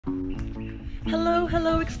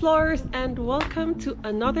Hello explorers, and welcome to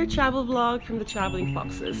another travel vlog from the Traveling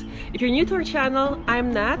Foxes. If you're new to our channel,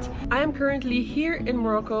 I'm Nat. I am currently here in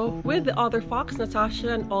Morocco with the other fox, Natasha,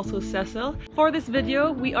 and also Cecil. For this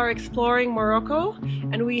video, we are exploring Morocco,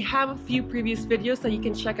 and we have a few previous videos that you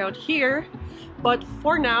can check out here. But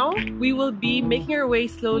for now, we will be making our way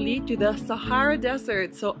slowly to the Sahara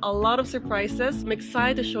Desert. So a lot of surprises. I'm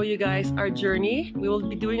excited to show you guys our journey. We will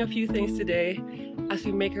be doing a few things today as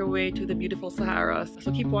we make our way to the beautiful Sahara.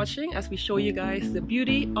 So keep watching as we show you guys the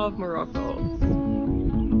beauty of Morocco.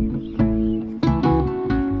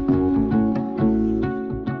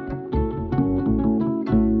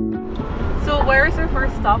 So where is our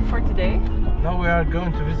first stop for today? Now we are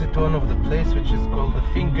going to visit one of the places which is called the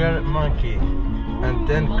Finger Monkey, and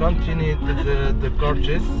then continue to the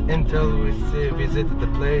gorges until we visit the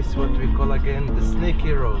place what we call again the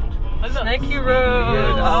Snaky Road. Snaky Road!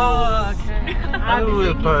 Yes. Oh, okay. I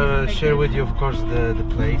will share with you, of course, the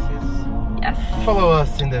places. Yes. Follow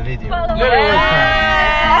us in the video. You're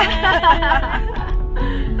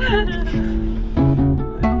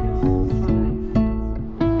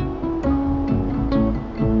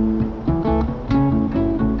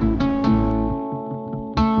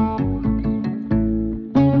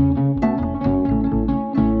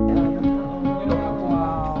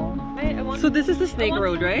So this is the Snake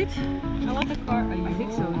Road, right? I want the car. I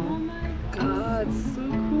think so. Oh my god, so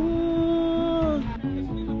cool!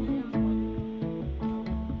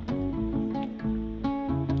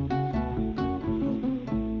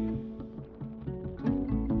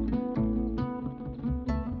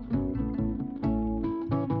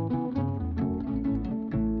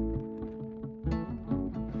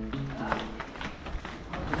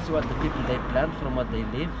 This is what the people they plant from what they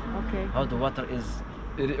live. Okay. How the water is,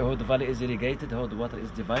 how the valley is irrigated, how the water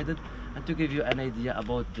is divided, and to give you an idea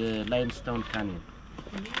about the Limestone Canyon.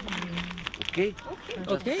 Okay?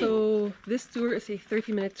 Okay, so this tour is a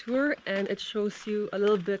 30-minute tour, and it shows you a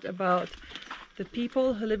little bit about the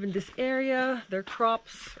people who live in this area, their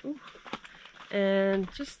crops,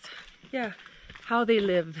 and just, yeah, how they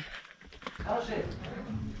live.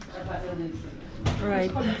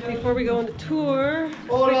 Right, before we go on the tour,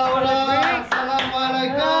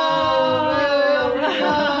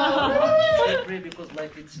 because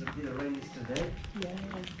like it's rainy today. Yes.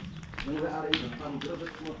 When we are in the farm,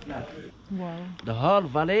 it's more flat. Wow. The whole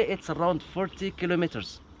valley, it's around 40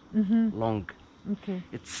 kilometers long. Okay.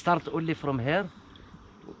 It starts only from here,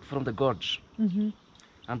 from the gorge. And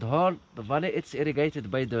the valley, it's irrigated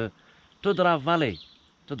by the Tudra Valley,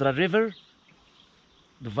 Tudra River.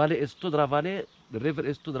 The valley is Tudra Valley, the river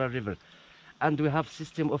is Tudra River. And we have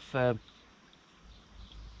system of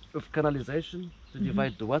canalization to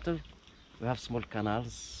divide the water. We have small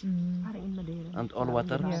canals and all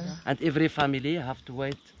water. Yeah. And every family have to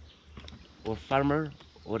wait, or farmer,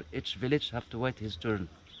 or each village have to wait his turn.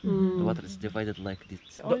 The water is divided like this.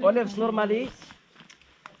 The olives normally,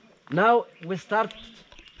 now we start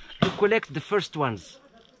to collect the first ones.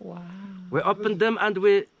 Wow. We open them and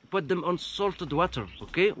we put them on salted water,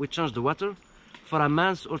 okay? We change the water for a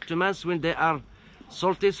month or 2 months when they are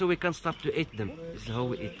salty, so we can start to eat them. This is how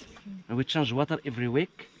we eat. And we change water every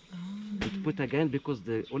week. We put again because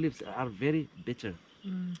the olives are very bitter.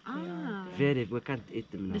 We can't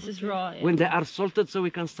eat them now. This is raw. When they are salted, so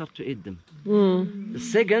we can start to eat them. The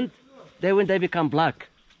second, when they become black.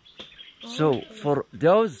 So for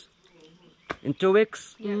those, in 2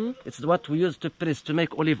 weeks, it's what we use to press to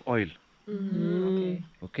make olive oil.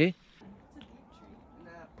 Okay.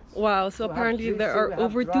 Wow, so apparently there are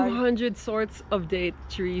over 200 sorts of date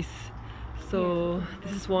trees. So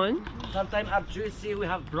this is one. Sometimes are juicy, we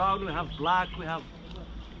have brown, we have black, we have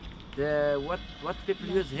the what people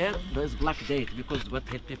use here, there's black date because what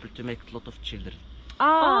help people to make a lot of children.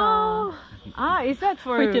 Is that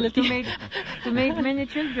for fertility? to make many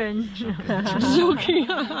children? Joking.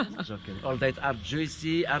 Joking. All that are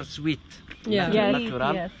juicy, are sweet. Yeah.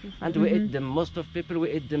 Natural. Yes. And we eat them, most of people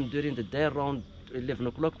we eat them during the day around 11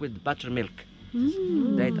 o'clock with buttermilk.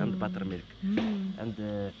 Date and buttermilk. And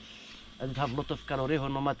it have a lot of calories.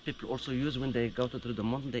 Nomad people also use when they go to the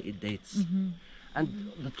mountain, they eat dates.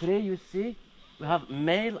 And the tree you see, we have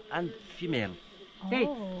male and female. Date.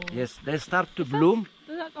 Yes, they start to bloom.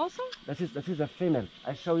 That also? That is a female.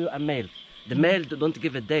 I show you a male. The male don't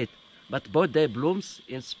give a date, but both they blooms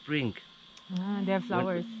in spring. They have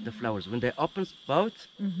flowers. The flowers when they open both.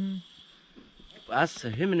 Us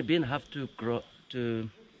human beings have to grow to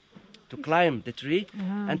climb the tree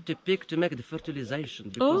and to pick to make the fertilization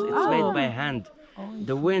because it's made by hand.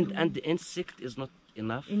 The wind and the insect is not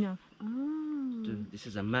enough. Enough. This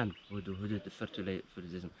is a man who did the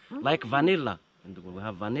fertilization. Like vanilla. And we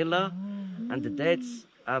have vanilla, and the dates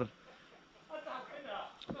are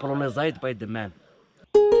pollinized by the man.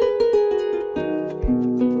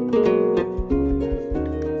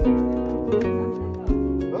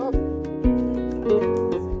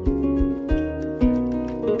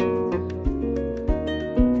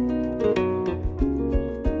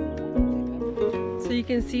 So you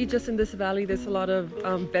can see just in this valley there's a lot of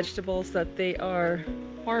vegetables that they are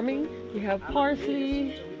farming. You have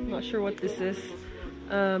parsley, I'm not sure what this is,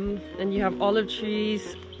 and you have olive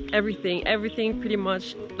trees, everything pretty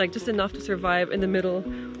much, like just enough to survive in the middle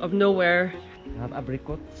of nowhere. We have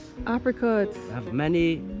apricots. Apricots. We have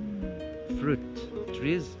many fruit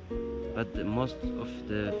trees, but most of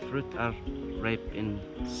the fruit are ripe in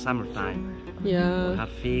summertime. Yeah. We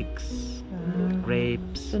have figs,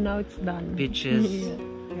 grapes, So now it's done. peaches.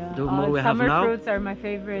 Yeah. The more we have Summer now. fruits are my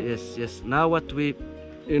favorite. Yes. Now what we,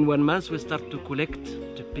 in 1 month we start to collect,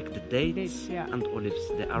 to pick the dates, Dates, yeah. and olives.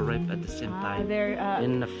 They are ripe at the same time. They're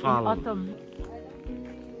in the fall. autumn.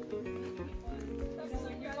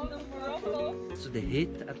 So the heat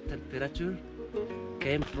and temperature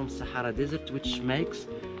came from Sahara Desert, which makes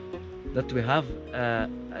that we have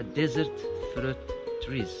a desert fruit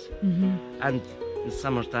trees. And in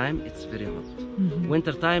summertime it's very hot.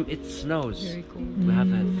 Wintertime it snows. Very cold. We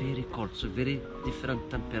have a very cold, so very different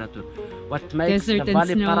temperature. What makes Desert the and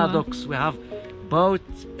valley snow. paradox? We have both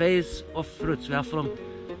space of fruits. We have from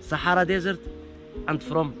Sahara Desert and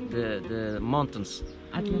from the mountains.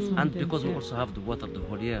 Atlas And Mountains, because we yeah. also have the water the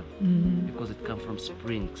whole year, because it comes from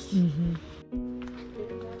springs.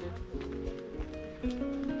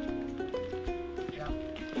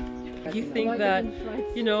 You think that,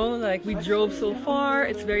 you know, like we drove so far,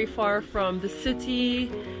 it's very far from the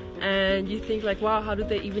city, and you think like, wow, how did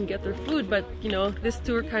they even get their food? But you know, this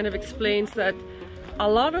tour kind of explains that a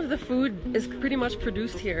lot of the food is pretty much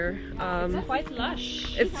produced here. It's quite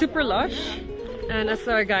lush. It's super lush, and as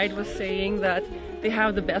our guide was saying, that they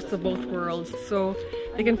have the best of both worlds, so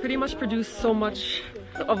they can pretty much produce so much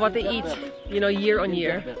of what they eat, you know, year on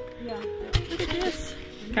year. Look at this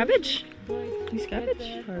cabbage. Is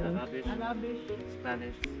cabbage?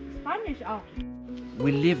 Spanish. Spanish.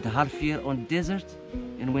 We lived half year on desert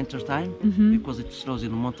in winter time because it snows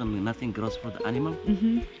in the mountain, nothing grows for the animal.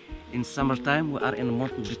 In summertime we are in the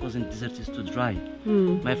mountain because in desert is too dry.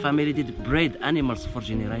 My family did breed animals for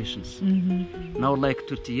generations. Now like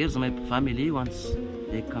 30 years my family, once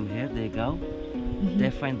they come here, they go, they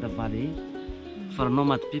find the valley. For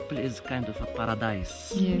nomad people is kind of a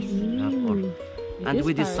paradise. Yes. And is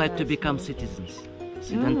we decide to paradise, become citizens,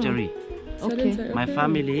 sedentary. Okay. My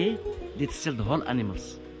family did sell the whole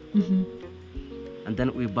animals. And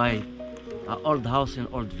then we buy an old house in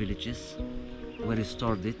old villages. We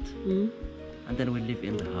restored it. And then we live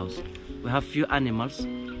in the house. We have few animals.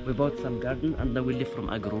 We bought some garden and then we live from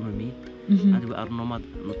agronomy. And we are nomad,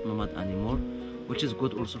 not nomad anymore, which is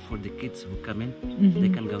good also for the kids who come in. They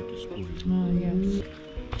can go to school. Oh, yes.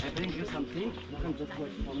 I bring you something. You can just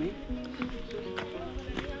wait for me.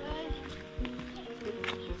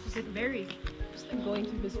 Is it very? I'm going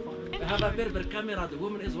to this farm. I have a Berber camera. The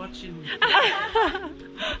woman is watching me.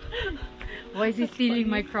 Why is he stealing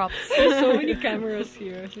my crops? There's so many cameras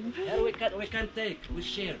here. Here we can take. We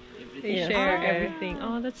share everything. They share everything.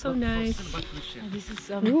 Oh, that's so nice. But we share. This is It's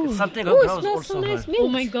something Ooh, that it grows smells also so nice. here. Oh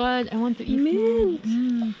my god, I want to eat Mint.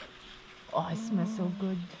 more. Oh, it smells so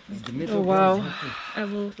good. The middle Oh wow, grows healthy. I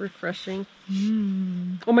will refreshing.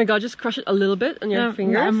 Oh my god, just crush it a little bit on your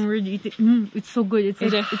fingers. I'm already eating. It's so good. It's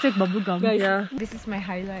like bubble gum. Yeah, This is my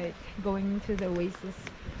highlight, going to the oasis.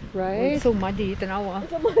 right? It's so muddy. Tanawa.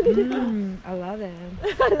 I love it.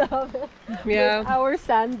 Yeah. Our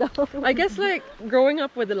sandal. I guess like growing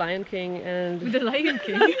up with the Lion King and The Lion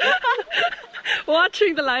King.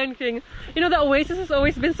 watching the Lion King, you know, the oasis has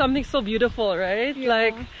always been something so beautiful, right?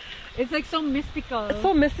 Like It's like so mystical. it's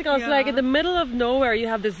so mystical. It's like in the middle of nowhere you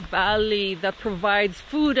have this valley that provides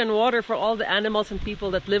food and water for all the animals and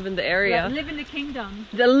people that live in the area. Live in the kingdom.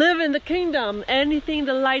 They live in the kingdom. Anything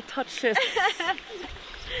the light touches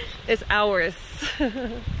is ours.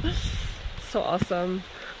 So awesome.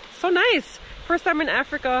 So nice. First time in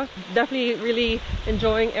Africa. Definitely really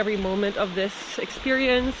enjoying every moment of this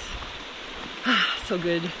experience. So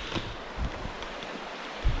good.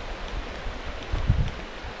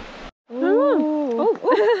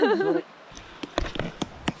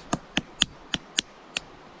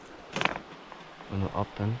 When we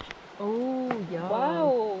open, Oh, yeah.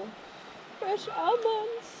 Wow. Fresh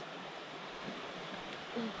almonds.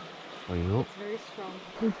 for you. It's very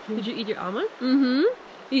strong. Did you eat your almond? Mm-hmm.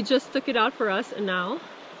 He just took it out for us and now.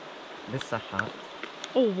 This Sahara.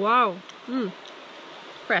 Oh, wow.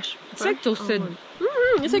 fresh. It's like toasted.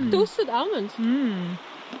 It's like toasted almonds. And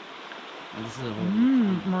this is a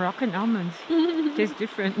Moroccan almonds. Tastes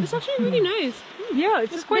different. It's actually really nice. Yeah,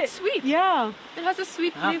 It's quite sweet. Yeah. It has a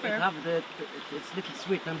sweet flavor. it's little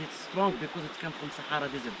sweet and it's strong because it comes from Sahara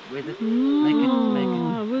Desert. With it,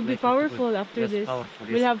 We'll be powerful after this. Powerful,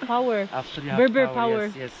 We'll have power. After you have Berber power.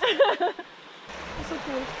 Yes. It's so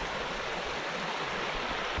cool.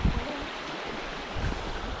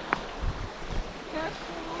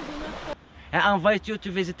 I invite you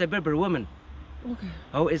to visit a Berber woman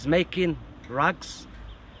who is making rugs,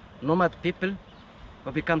 nomad people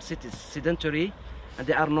who become sedentary, and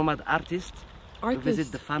they are nomad artists. To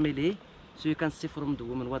visit the family, so you can see from the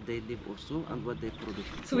women what they live also and what they produce.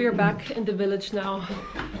 So we are back in the village now,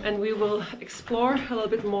 and we will explore a little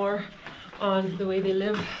bit more on the way they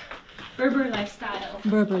live. Berber lifestyle.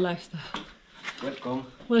 Berber lifestyle. Welcome.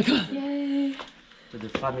 Welcome. Yay. To the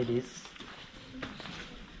families.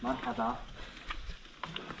 Marhaba.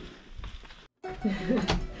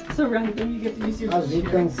 So random, you get to use your As you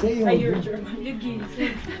can see,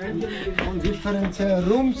 on different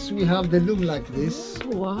rooms, we have the loom like this.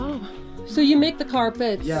 Wow. So you make the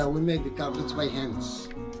carpets? Yeah, we make the carpets by hands.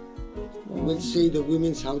 You will see the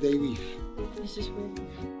women's how they weave. This is weird.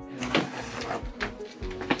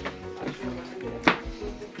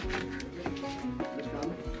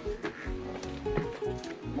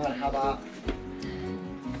 Marhaba.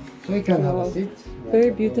 So you can have a seat.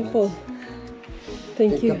 Very beautiful.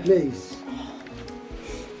 Thank Take you. a place.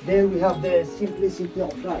 There we have the simplicity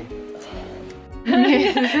of life.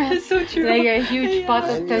 It's so true. Like a huge pot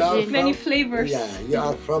of And you are tagine. from- Many flavors. Yeah, you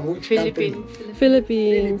are from which Philippines. country?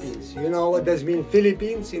 Philippines. Philippines. You know what does mean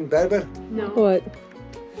Philippines in Berber? No. What?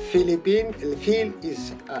 Philippine, Phil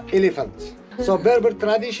is elephant. So Berber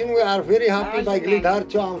tradition, we are very happy by Glidar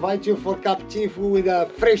to invite you for captive with a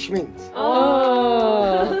fresh mint.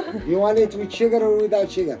 Oh. You want it with sugar or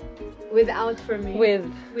without sugar? Without for me. With.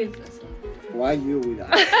 Why you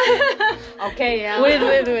without? Okay, yeah. With.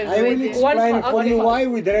 I will explain One- for you okay. why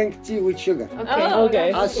we drank tea with sugar. Okay.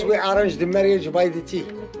 Okay. As we arrange the marriage by the tea.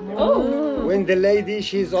 Oh. When the lady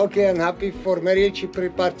she's okay and happy for marriage, she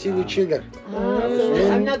prepare tea with sugar.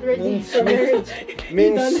 I'm not ready for marriage.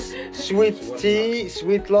 Means sweet tea,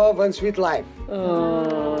 sweet love and sweet life.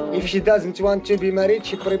 Oh. If she doesn't want to be married,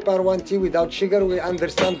 she prepare one tea without sugar. We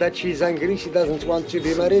understand that she's angry. She doesn't want to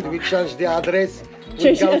be married. We change the address. We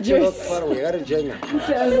Change the go to address. not far away. Arjana.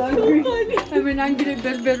 I'm an angry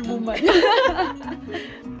Berber woman.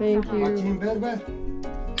 Thank What you. in Berber?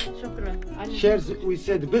 Shukran. Shares, we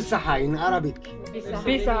said bisaha in Arabic.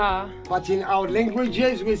 Bisa. But in our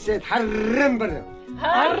languages, we said harrimbara.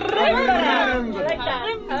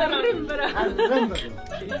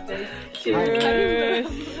 Cheers.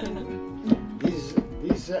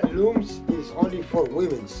 These looms is only for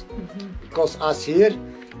women's. Because us here,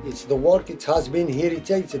 it's the work, it has been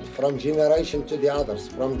heritated from generation to the others,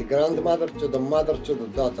 from the grandmother to the mother to the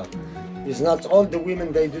daughter. It's not all the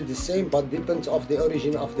women they do the same, but depends of the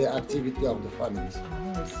origin of the activity of the families.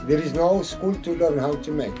 There is no school to learn how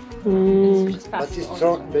to make, but it's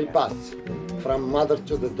strong, they pass from mother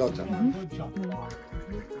to the daughter.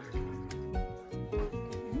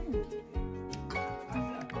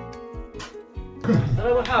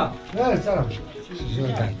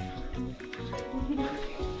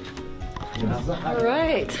 All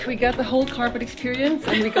right, we got the whole carpet experience,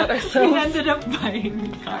 and we got ourselves. We ended up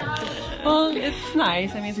buying carpet. Well, it's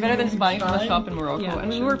nice. I mean, it's better than just buying from a shop in Morocco. Yeah, and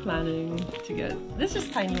we sure. were planning to get this is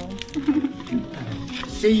tiny ones.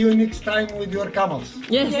 See you next time with your camels.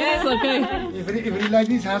 Yes. Okay. Every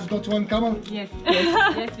ladies has got one camel. Yes,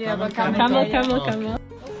 we have a Camel. Oh.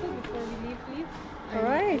 All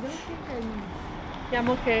right. Yeah, I'm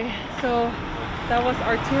okay. So that was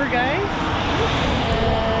our tour, guys.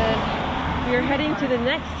 And we are heading to the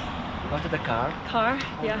next Go to the car. car.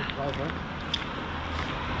 Yeah. Driver.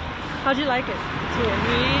 How'd you like it? The tour?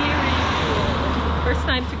 Really, really cool. First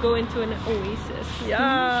time to go into an oasis.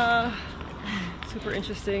 Yeah. Super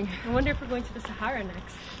interesting. I wonder if we're going to the Sahara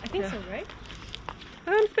next. I think Yeah. so, right?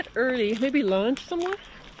 It's a bit early. Maybe lunch somewhere?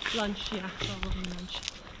 Lunch, yeah, probably lunch.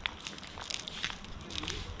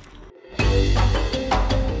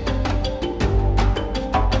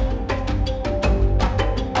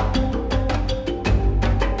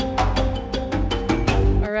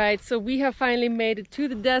 Alright, so we have finally made it to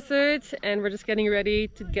the desert and we're just getting ready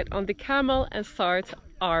to get on the camel and start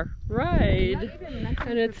our ride.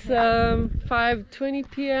 And it's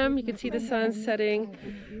 5:20 p.m. You can see the sun setting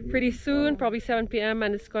pretty soon, probably 7 p.m.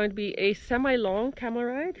 and it's going to be a semi-long camel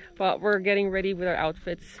ride, but we're getting ready with our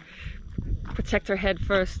outfits. Protect our head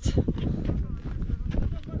first.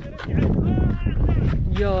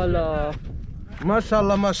 Yalla.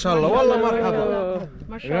 MashaAllah, MashaAllah. Wallah marhaba.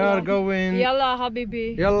 We are going. Yalla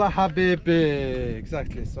habibi. Yalla habibi.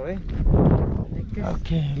 Exactly, sorry.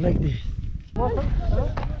 Okay, like this.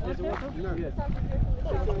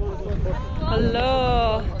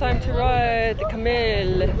 Hello, time to ride the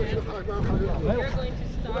camel.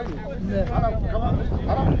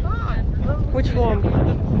 Which one?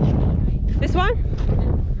 This one?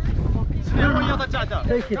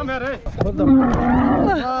 Take it. Come here,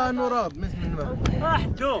 Norad, miss me.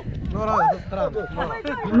 Norad,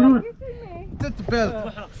 sit the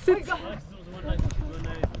belt. Sit.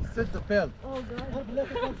 Sit the belt.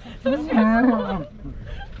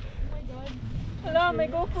 Hello, my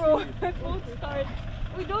GoPro. My phone start.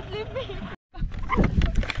 We don't leave me.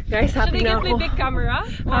 Guys, happy Should I na get my ako. big camera?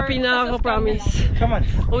 Happy na ako, promise. Come on.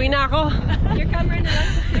 Uwi na ako. Your camera na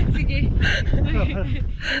lang. Sige.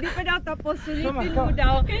 Hindi pa daw tapos. Sulitin mo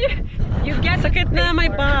daw. You get Sakit na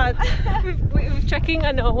my butt. We're checking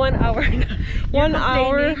 1 hour na. 1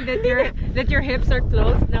 hour. That your hips are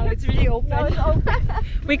closed. Now it's really open. Now it's open.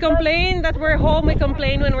 We complain that we're home. We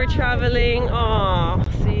complain when we're traveling. Oh,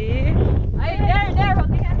 see? Ay, there.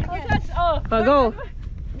 Hold the hand again. Oh, Go.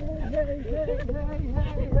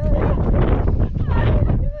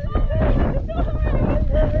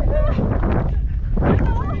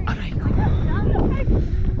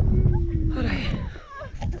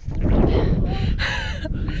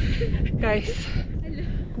 Guys,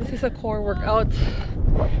 this is a core workout,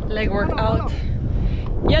 leg workout.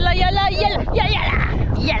 Yalla, yalla, yalla,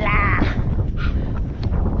 yalla, yalla.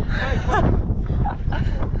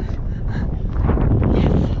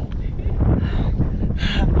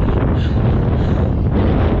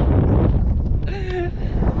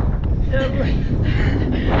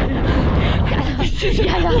 This is a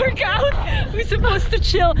workout. We're supposed to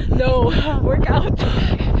chill. No, workout.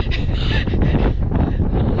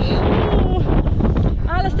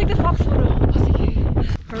 Let's take the fox photo.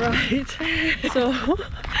 Alright. So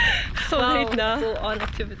late now. Full on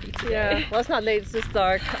activity today. Yeah. Well, it's not late. It's just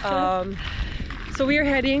dark. So we are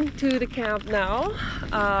heading to the camp now.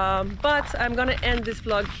 But I'm gonna end this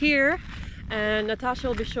vlog here, and Natasha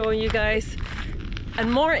will be showing you guys a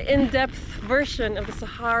more in-depth version of the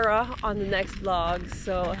Sahara on the next vlog.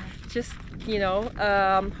 So just, you know,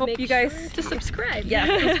 hope Make you guys sure to subscribe. yeah,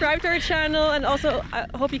 subscribe to our channel, and also I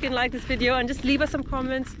hope you can like this video and just leave us some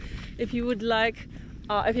comments if you would like.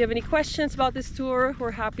 If you have any questions about this tour,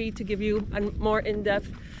 we're happy to give you more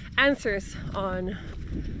in-depth answers on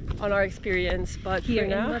our experience. But Here for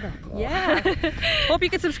now, in Morocco. yeah, hope you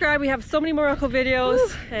can subscribe. We have so many Morocco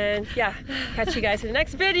videos. And yeah, catch you guys in the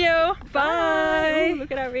next video. Bye. Ooh,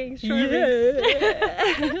 look at our rings. Yeah.